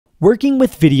Working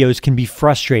with videos can be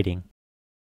frustrating.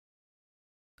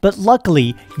 But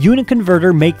luckily,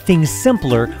 UniConverter makes things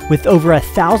simpler with over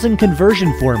 1,000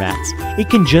 conversion formats.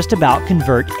 It can just about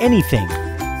convert anything.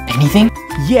 Anything?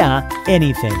 Yeah,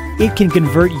 anything. It can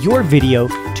convert your video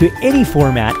to any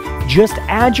format. Just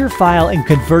add your file and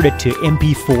convert it to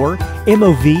MP4,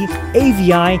 MOV,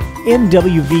 AVI,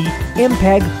 MWV,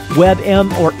 MPEG,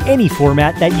 WebM, or any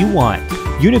format that you want.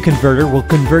 UniConverter will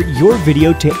convert your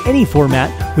video to any format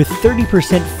with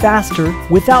 30% faster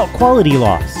without quality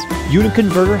loss.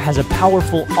 UniConverter has a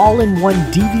powerful all-in-one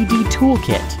DVD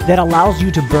toolkit that allows you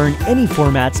to burn any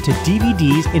formats to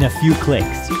DVDs in a few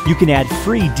clicks. You can add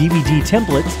free DVD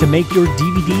templates to make your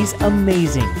DVDs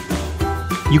amazing.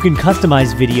 You can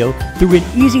customize video through an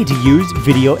easy-to-use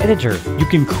video editor. You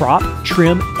can crop,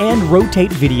 trim, and rotate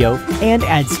video and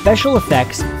add special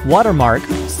effects, watermark,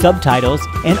 subtitles,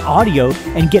 and audio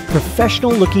and get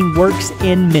professional-looking works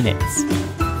in minutes.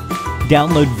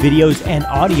 Download videos and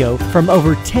audio from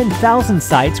over 10,000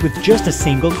 sites with just a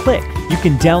single click. You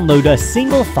can download a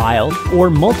single file or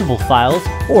multiple files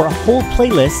or whole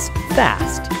playlists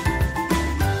fast.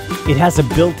 It has a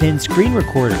built-in screen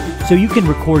recorder, so you can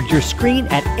record your screen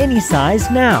at any size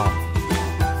now.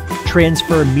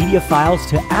 Transfer media files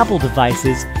to Apple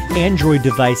devices, Android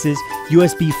devices,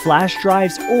 USB flash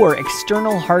drives, or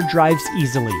external hard drives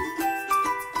easily.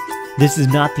 This is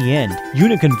not the end.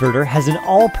 UniConverter has an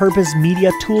all-purpose media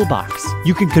toolbox.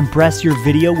 You can compress your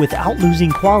video without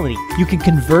losing quality. You can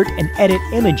convert and edit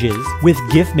images. With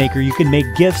GIF Maker, you can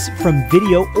make GIFs from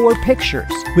video or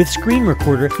pictures. With Screen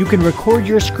Recorder, you can record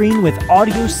your screen with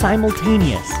audio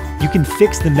simultaneous. You can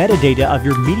fix the metadata of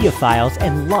your media files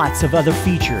and lots of other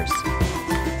features.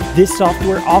 This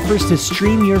software offers to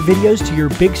stream your videos to your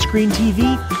big screen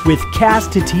TV with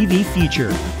Cast to TV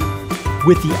feature.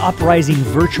 With the uprising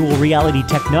virtual reality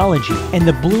technology and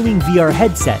the blooming VR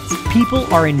headsets, people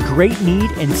are in great need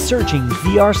and searching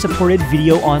VR-supported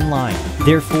video online.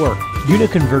 Therefore,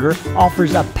 UniConverter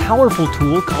offers a powerful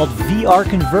tool called VR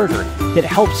Converter that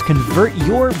helps convert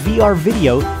your VR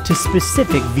video to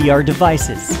specific VR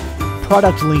devices.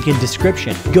 Product link in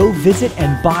description. Go visit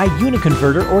and buy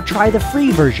UniConverter or try the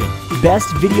free version.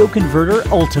 Best Video Converter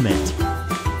Ultimate.